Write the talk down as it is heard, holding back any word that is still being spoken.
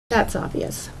That's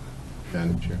obvious.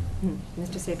 Madam Chair.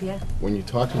 Mr. Sapia? When you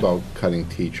talk about cutting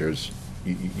teachers,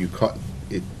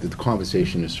 the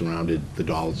conversation is surrounded the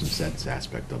dollars and cents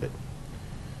aspect of it.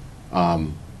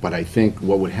 But I think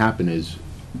what would happen is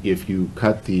if you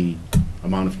cut the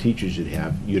amount of teachers you'd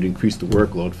have, you'd increase the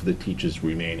workload for the teachers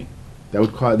remaining. That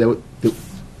would cause,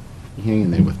 hang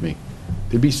in there with me.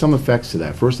 There'd be some effects to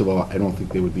that. First of all, I don't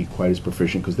think they would be quite as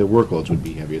proficient because their workloads would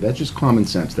be heavier. That's just common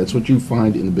sense. That's what you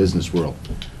find in the business world.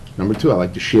 Number two, I'd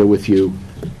like to share with you,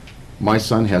 my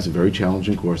son has a very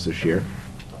challenging course this year.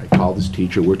 I called his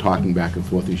teacher, we're talking back and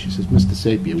forth, and she says, Mr.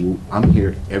 Sapia, I'm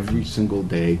here every single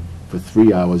day for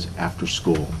 3 hours after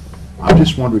school. I'm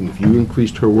just wondering if you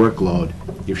increased her workload,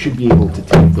 if she'd be able to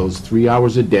take those 3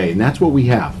 hours a day, and that's what we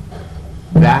have.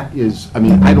 That is, I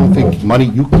mean, I don't think money,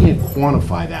 you can't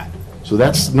quantify that. So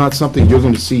that's not something you're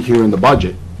going to see here in the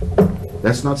budget.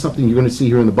 That's not something you're going to see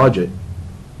here in the budget.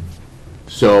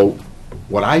 So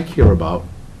what I care about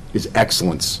is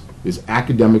excellence, is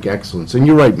academic excellence. And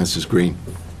you're right, Mrs. Green.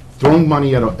 Throwing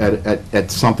money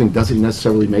at something doesn't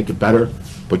necessarily make it better,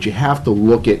 but you have to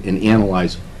look at and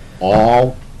analyze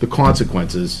all the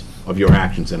consequences of your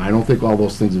actions, and I don't think all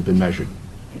those things have been measured.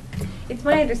 It's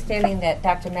my understanding that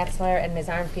Dr. Metzler and Ms.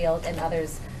 Armfield and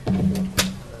others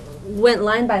went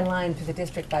line by line through the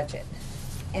district budget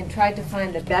and tried to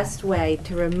find the best way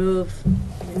to remove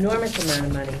an enormous amount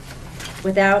of money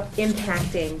without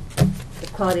impacting the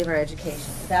quality of our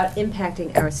education, without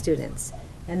impacting our students.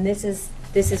 And this is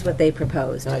what they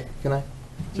proposed. Can I?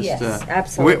 Just, yes,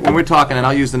 absolutely. When we're talking, and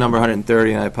I'll use the number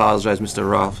 130, and I apologize, Mr.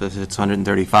 Ruff, if it's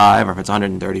 135, or if it's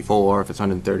 134, or if it's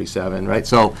 137, right?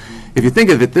 So if you think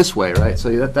of it this way, right,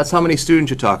 so that's how many students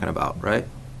you're talking about, right?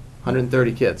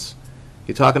 130 kids.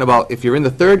 You're talking about, if you're in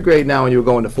the 3rd grade now and you're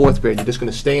going to 4th grade, you're just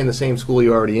going to stay in the same school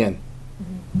you're already in.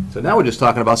 So now we're just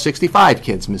talking about 65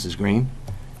 kids, Mrs. Green.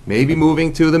 Maybe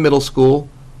moving to the middle school,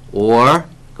 or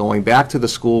going back to the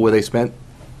school where they spent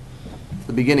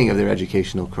the beginning of their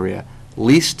educational career.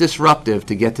 Least disruptive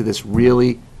to get to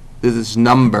this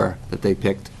number that they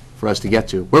picked for us to get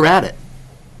to. We're at it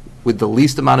with the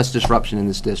least amount of disruption in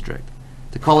this district.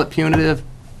 To call it punitive,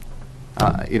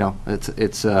 you know,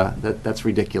 that's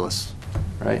ridiculous,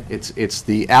 right? It's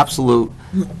the absolute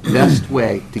best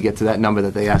way to get to that number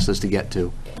that they asked us to get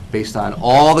to, based on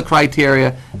all the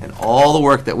criteria and all the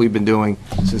work that we've been doing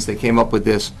since they came up with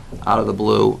this out of the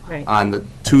blue on the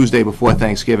Tuesday before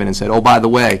Thanksgiving and said, oh, by the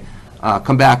way,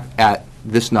 come back at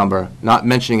this number, not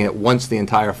mentioning it once the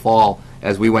entire fall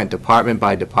as we went department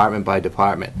by department by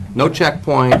department. No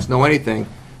checkpoints, no anything.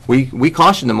 We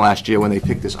cautioned them last year when they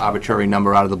picked this arbitrary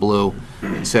number out of the blue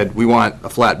and said, we want a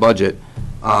flat budget.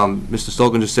 Mr.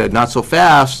 Stolken just said, not so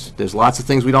fast. There's lots of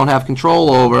things we don't have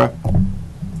control over.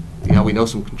 You know, we know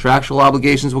some contractual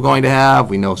obligations we're going to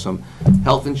have. We know some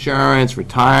health insurance,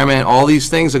 retirement. All these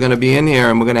things are going to be in here,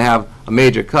 and we're going to have a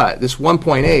major cut. This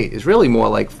 1.8 is really more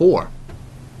like 4.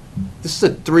 This is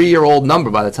a 3-year-old number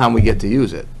by the time we get to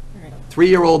use it.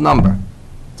 3-year-old number.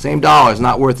 Same dollar is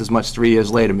not worth as much 3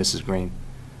 years later, Mrs. Green.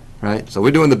 Right? So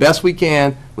we're doing the best we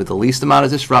can with the least amount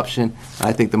of disruption. And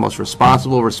I think the most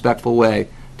responsible, respectful way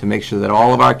to make sure that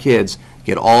all of our kids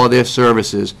get all of their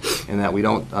services and that we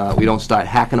don't start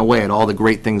hacking away at all the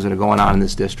great things that are going on in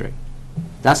this district.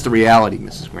 That's the reality,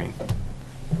 Mrs. Green.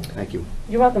 Thank you.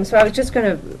 You're welcome. So I was just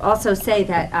going to also say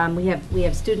that we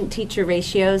have student-teacher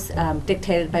ratios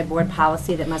dictated by board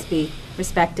policy that must be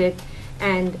respected.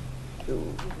 And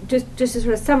just to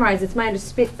sort of summarize, it's my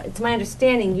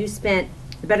understanding you spent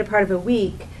the better part of a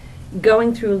week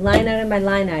going through line item by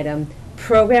line item,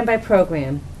 program by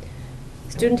program,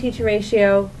 student-teacher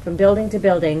ratio from building to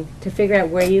building to figure out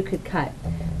where you could cut.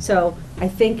 So I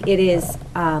think it is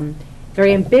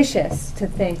very ambitious to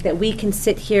think that we can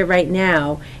sit here right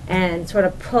now and sort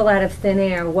of pull out of thin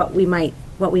air what we might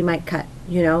cut.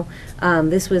 You know,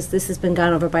 this has been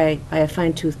gone over by a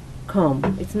fine-tooth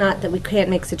comb. It's not that we can't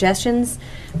make suggestions,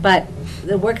 but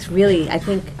the work's really, I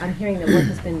think I'm hearing the work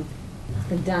has been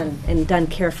done and done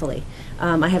carefully.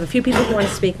 I have a few people who want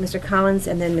to speak, Mr. Collins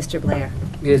and then Mr. Blair.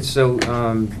 Yeah, so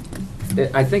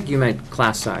I think you meant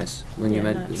class size when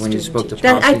you spoke to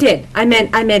policy. I did. I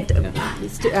meant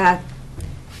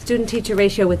student-teacher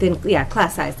ratio within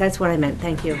class size. That's what I meant.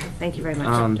 Thank you. Thank you very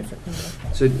much.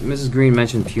 So Mrs. Green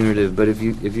mentioned punitive, but if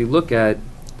you look at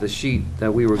the sheet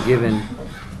that we were given,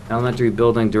 elementary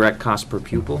building direct cost per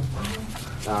pupil,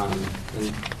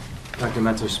 and Dr.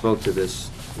 Metzler spoke to this.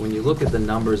 When you look at the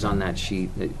numbers on that sheet,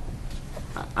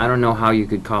 I don't know how you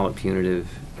could call it punitive.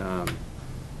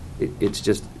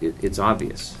 It's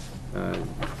obvious.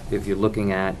 If you're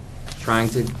looking at trying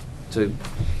to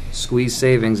squeeze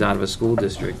savings out of a school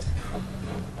district,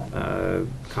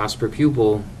 cost per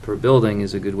pupil per building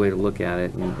is a good way to look at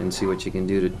it and see what you can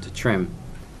do to trim.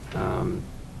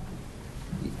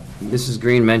 Mrs.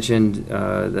 Green mentioned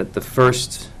that the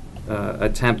first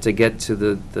attempt to get to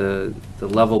the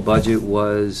level budget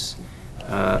was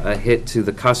a hit to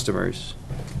the customers.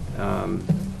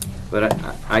 But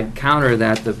I'd counter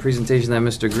that the presentation that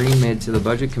Mr. Green made to the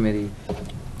Budget Committee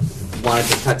wanted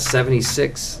to cut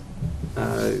 76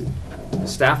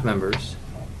 staff members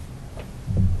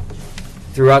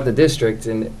throughout the district,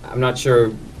 and I'm not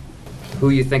sure who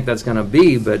you think that's going to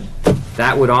be, but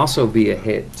that would also be a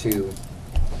hit to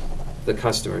the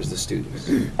customers, the students.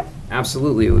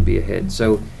 Absolutely, it would be a hit.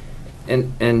 So,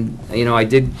 and you know, I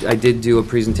did do a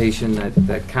presentation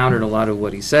that countered a lot of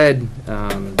what he said,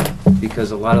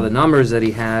 because a lot of the numbers that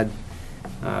he had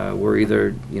were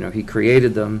either, you know, he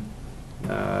created them,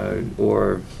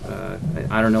 or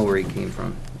I don't know where he came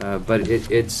from. But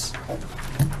it's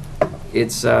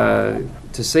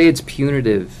to say it's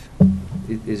punitive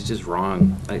is just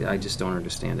wrong. I just don't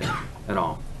understand it at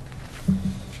all.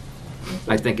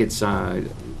 I think it's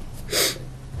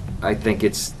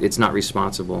not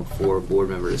responsible for a board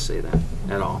member to say that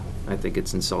at all. I think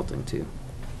it's insulting too.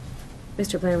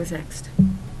 Mr. Blair was next.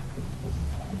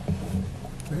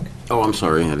 Oh, I'm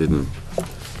sorry, I didn't.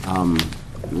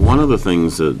 One of the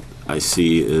things that I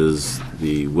see is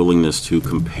the willingness to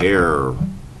compare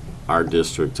our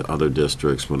district to other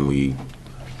districts when we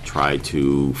try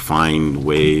to find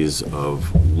ways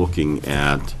of looking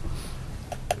at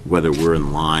whether we're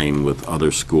in line with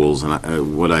other schools.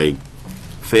 And what I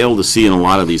fail to see in a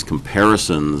lot of these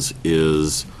comparisons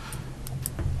is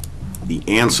the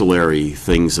ancillary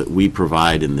things that we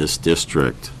provide in this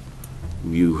district.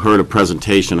 You heard a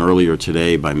presentation earlier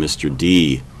today by Mr.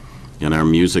 D in our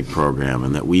music program,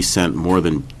 and that we sent more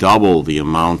than double the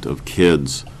amount of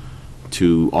kids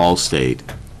to Allstate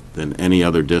than any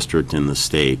other district in the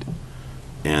state.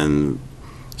 And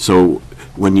so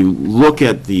when you look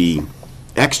at the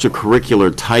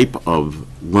extracurricular type of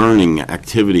learning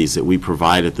activities that we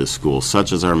provide at this school,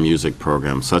 such as our music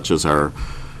program, such as our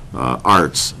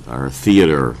arts, our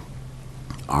theater,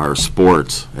 our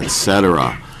sports,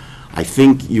 etc., I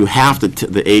think you have to,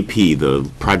 the AP,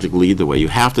 the Project Lead the Way, you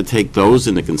have to take those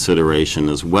into consideration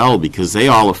as well, because they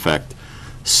all affect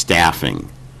staffing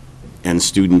and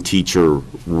student-teacher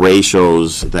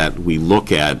ratios that we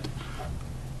look at.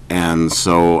 And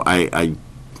so I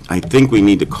think we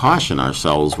need to caution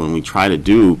ourselves when we try to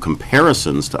do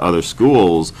comparisons to other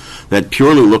schools that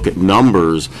purely look at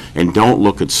numbers and don't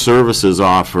look at services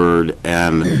offered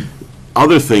and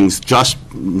other things,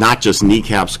 not just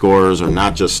kneecap scores or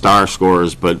not just STAR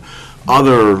scores, but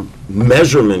other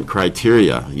measurement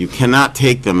criteria. You cannot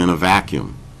take them in a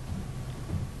vacuum.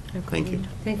 Thank you.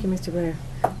 Thank you, Mr. Blair.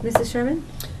 Mrs. Sherman?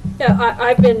 Yeah,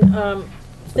 I've been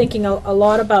thinking a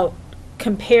lot about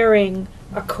comparing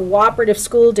a cooperative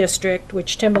school district,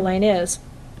 which Timberlane is,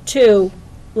 to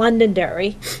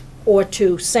Londonderry or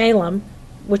to Salem,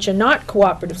 which are not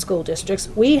cooperative school districts.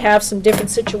 We have some different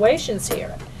situations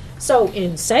here. So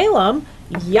in Salem,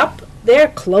 yep, they're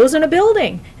closing a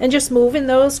building and just moving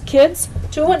those kids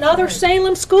to another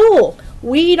Salem school.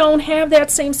 We don't have that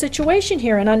same situation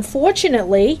here, and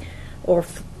unfortunately,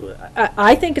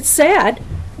 I think it's sad,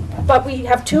 but we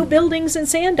have two buildings in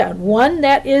Sandown. One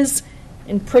that is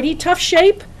in pretty tough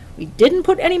shape. We didn't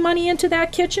put any money into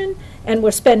that kitchen, and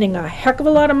we're spending a heck of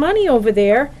a lot of money over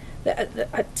there.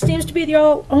 It seems to be the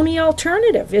only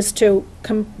alternative is to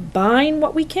combine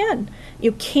what we can.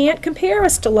 You can't compare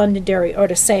us to Londonderry or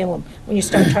to Salem when you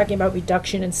start talking about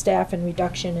reduction in staff and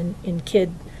reduction in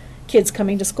kids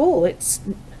coming to school.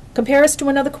 Compare us to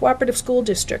another cooperative school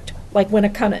district like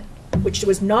Winnicott, which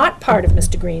was not part of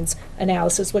Mr. Green's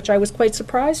analysis, which I was quite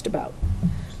surprised about.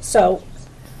 So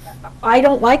I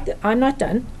don't like that. I'm not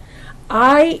done.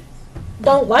 I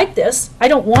don't like this. I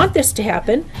don't want this to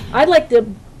happen. I'd like the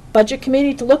Budget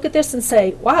Committee to look at this and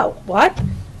say, wow, what?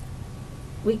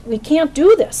 We can't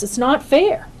do this. It's not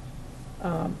fair.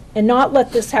 And not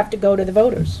let this have to go to the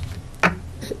voters.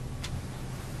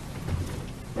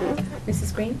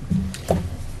 Mrs. Green?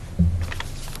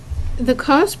 The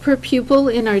cost per pupil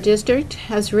in our district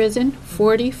has risen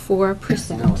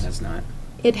 44%. No, it has not.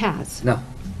 It has. No.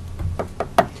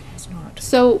 It's not.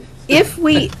 So if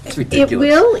we, It's it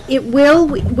will,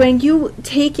 when you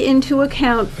take into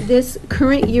account this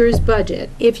current year's budget,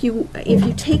 if you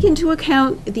take into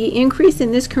account the increase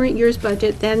in this current year's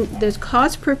budget, then the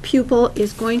cost per pupil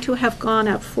is going to have gone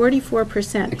up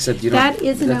 44%. Except you don't. That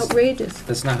isn't outrageous.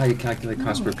 That's not how you calculate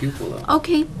cost per pupil, though.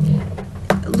 Okay.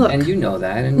 Look. And you know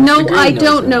that, and No, Mr. Green I knows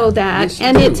don't that. know that, Yes, you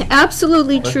and do. it's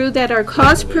absolutely true that our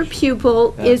cost per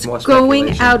pupil Yeah, is more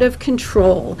going speculation. out of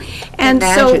control. And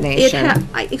so it Imagination.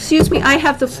 excuse me, I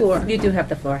have the floor. You do have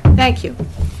the floor. Thank you.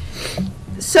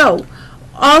 So,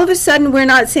 all of a sudden, we're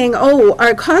not saying, oh,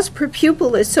 our cost per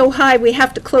pupil is so high, we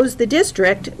have to close the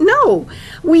district. No,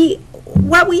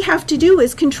 what we have to do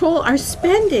is control our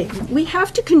spending. We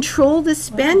have to control the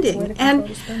spending. And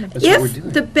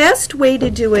if the best way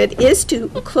to do it is to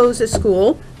close a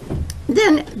school,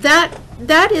 then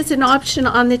that is an option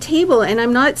on the table. And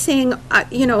I'm not saying,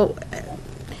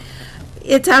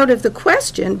 it's out of the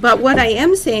question, but what I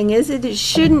am saying is that it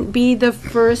shouldn't be the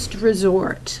first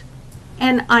resort.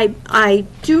 And I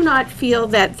do not feel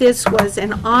that this was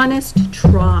an honest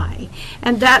try.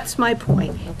 And that's my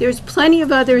point. There's plenty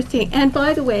of other things. And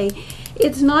by the way,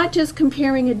 it's not just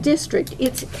comparing a district.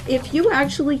 It's if you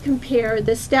actually compare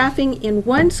the staffing in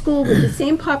one school with the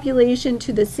same population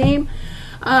to the same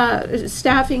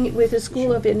staffing with a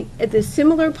school of the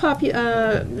similar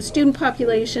student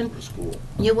population,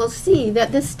 you will see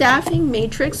that the staffing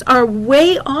matrix are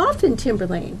way off in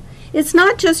Timberlane. It's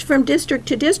not just from district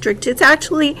to district, it's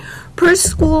actually per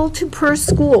school to per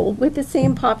school with the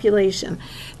same population.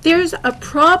 There's a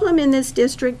problem in this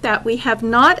district that we have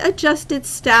not adjusted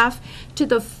staff to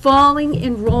the falling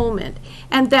enrollment,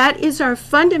 and that is our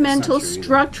fundamental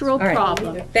structural All right.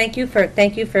 problem. Thank you for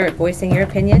voicing your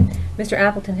opinion. Mr.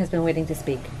 Appleton has been waiting to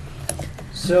speak.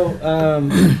 So,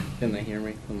 can they hear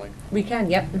me? I'm like, We can,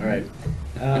 yep. all right.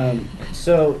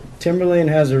 So Timberlane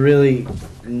has a really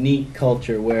neat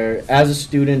culture where, as a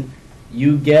student,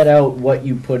 you get out what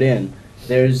you put in.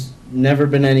 There's never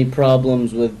been any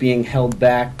problems with being held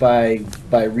back by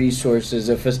resources.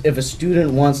 If a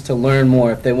student wants to learn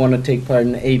more, if they want to take part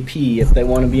in AP, if they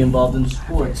want to be involved in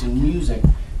sports and music,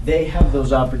 they have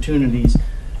those opportunities.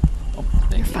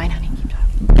 You're fine, honey. Keep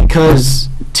talking. Because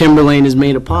Timberlane has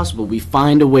made it possible. We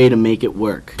find a way to make it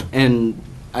work. And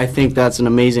I think that's an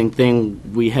amazing thing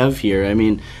we have here. I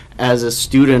mean, as a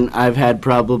student, I've had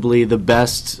probably the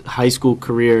best high school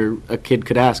career a kid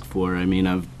could ask for. I mean,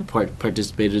 I've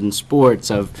participated in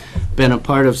sports. I've been a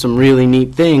part of some really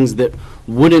neat things that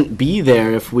wouldn't be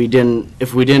there if we didn't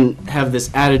have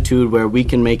this attitude where we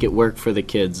can make it work for the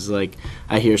kids. Like,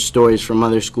 I hear stories from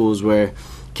other schools where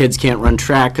kids can't run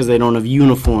track because they don't have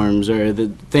uniforms, or the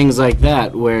things like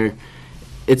that, where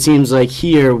it seems like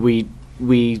here we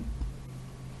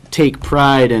take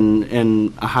pride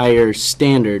in a higher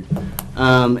standard.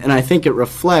 And I think it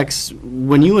reflects,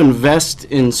 when you invest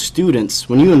in students,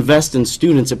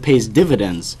 it pays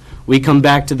dividends. We come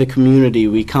back to the community,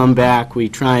 we come back, we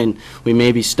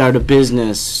maybe start a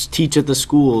business, teach at the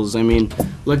schools. I mean,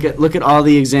 look at all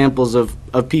the examples of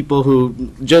people who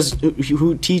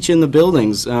teach in the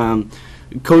buildings.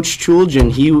 Coach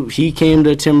Chuljan, he came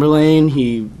to Timberlane,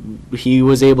 he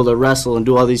was able to wrestle and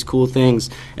do all these cool things.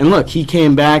 And look, he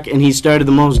came back and he started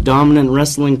the most dominant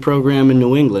wrestling program in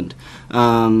New England.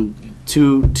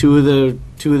 Two of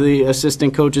the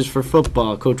assistant coaches for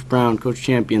football, Coach Brown, Coach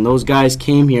Champion, those guys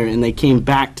came here and they came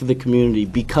back to the community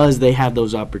because they had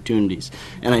those opportunities.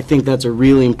 And I think that's a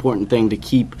really important thing to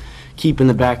keep in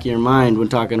the back of your mind when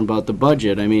talking about the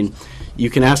budget. I mean, you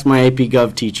can ask my AP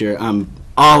Gov teacher. I'm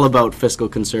all about fiscal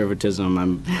conservatism.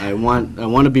 I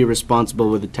want to be responsible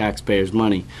with the taxpayers'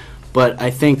 money. But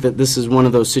I think that this is one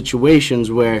of those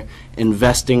situations where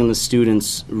investing in the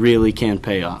students really can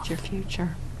pay off. Your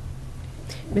future.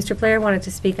 Mr. Blair wanted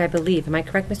to speak, I believe. Am I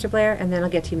correct, Mr. Blair? And then I'll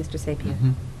get to you, Mr.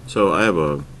 Sapien. So I have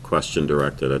a question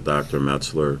directed at Dr.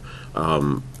 Metzler.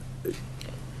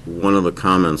 One of the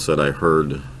comments that I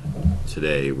heard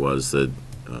today was that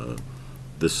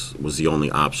this was the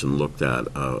only option looked at.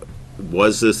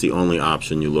 Was this the only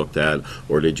option you looked at,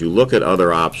 or did you look at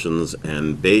other options,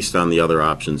 and based on the other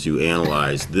options you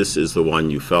analyzed, this is the one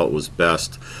you felt was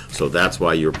best, so that's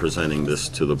why you're presenting this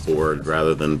to the board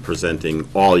rather than presenting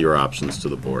all your options to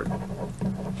the board?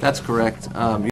 That's correct.